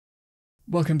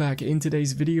Welcome back. In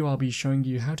today's video I'll be showing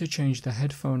you how to change the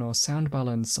headphone or sound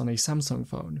balance on a Samsung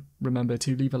phone. Remember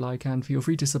to leave a like and feel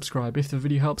free to subscribe if the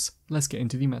video helps. Let's get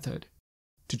into the method.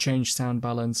 To change sound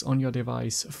balance on your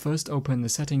device, first open the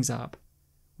Settings app.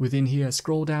 Within here,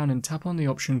 scroll down and tap on the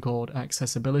option called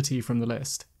Accessibility from the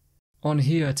list. On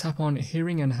here, tap on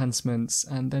Hearing Enhancements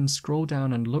and then scroll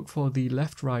down and look for the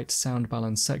left-right sound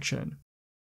balance section.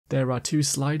 There are two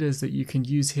sliders that you can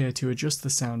use here to adjust the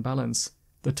sound balance.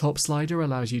 The top slider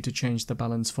allows you to change the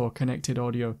balance for connected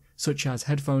audio, such as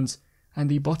headphones, and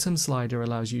the bottom slider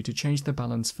allows you to change the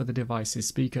balance for the device's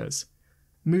speakers.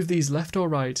 Move these left or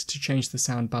right to change the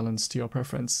sound balance to your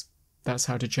preference. That's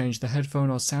how to change the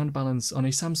headphone or sound balance on a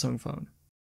Samsung phone.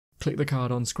 Click the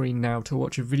card on screen now to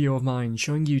watch a video of mine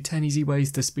showing you 10 easy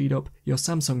ways to speed up your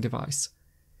Samsung device.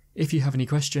 If you have any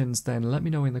questions, then let me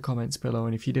know in the comments below,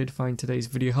 and if you did find today's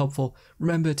video helpful,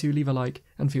 remember to leave a like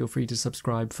and feel free to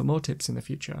subscribe for more tips in the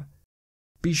future.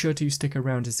 Be sure to stick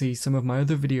around to see some of my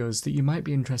other videos that you might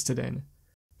be interested in.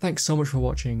 Thanks so much for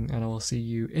watching, and I will see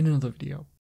you in another video.